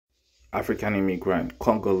African immigrant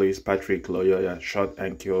Congolese Patrick Loyoya shot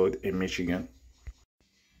and killed in Michigan.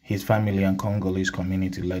 His family and Congolese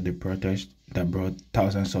community led the protest that brought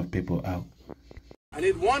thousands of people out. I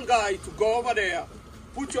need one guy to go over there,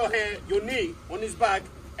 put your knee on his back,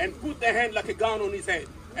 and put the hand like a gun on his head,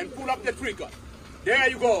 and pull up the trigger. There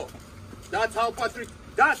you go. That's how Patrick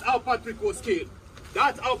was killed.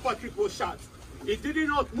 That's how Patrick was shot. He did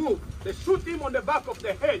not move. They shoot him on the back of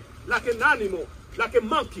the head like an animal, like a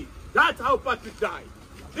monkey. That's how Patrick died.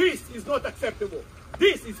 This is not acceptable.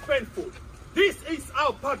 This is painful. This is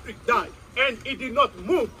how Patrick died. And he did not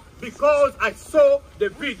move because I saw the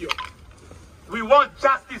video. We want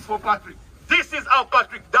justice for Patrick. This is how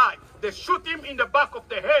Patrick died. They shoot him in the back of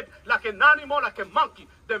the head like an animal, like a monkey.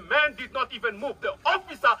 The man did not even move. The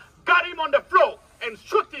officer got him on the floor and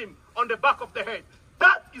shoot him on the back of the head.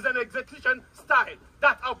 That is an execution style.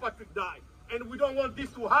 That's how Patrick died. And we don't want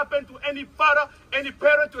this to happen to any father, any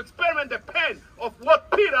parent, to experiment the pain of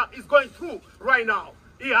what Peter is going through right now.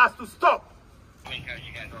 He has to stop.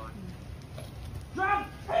 Drop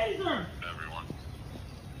taser! Everyone.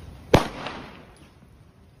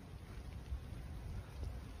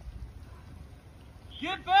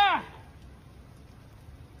 Get back!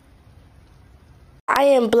 I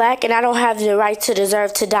am black and I don't have the right to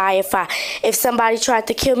deserve to die. If somebody tried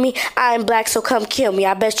to kill me, I am black, so come kill me.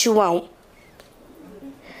 I bet you won't.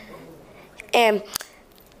 And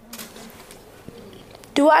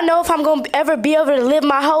do I know if I'm going to ever be able to live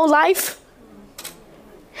my whole life?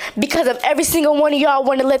 Because of every single one of y'all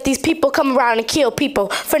want to let these people come around and kill people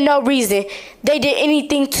for no reason. They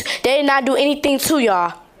did not do anything to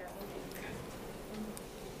y'all.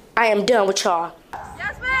 I am done with y'all.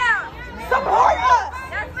 Yes, ma'am. Support us.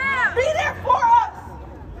 Yes, ma'am. Be there for us.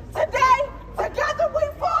 Today, together we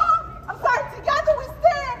fall. Together we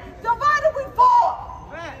stand. Divided we fall.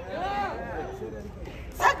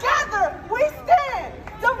 Together we stand.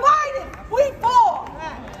 Divided we fall.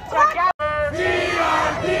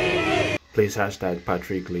 Please hashtag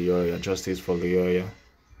Patrick Loyoya, justice for Loyoya.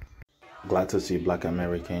 Glad to see Black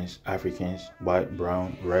Americans, Africans, white,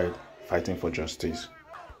 brown, red, fighting for justice.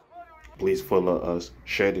 Please follow us,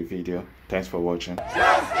 share the video. Thanks for watching.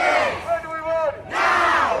 Justice!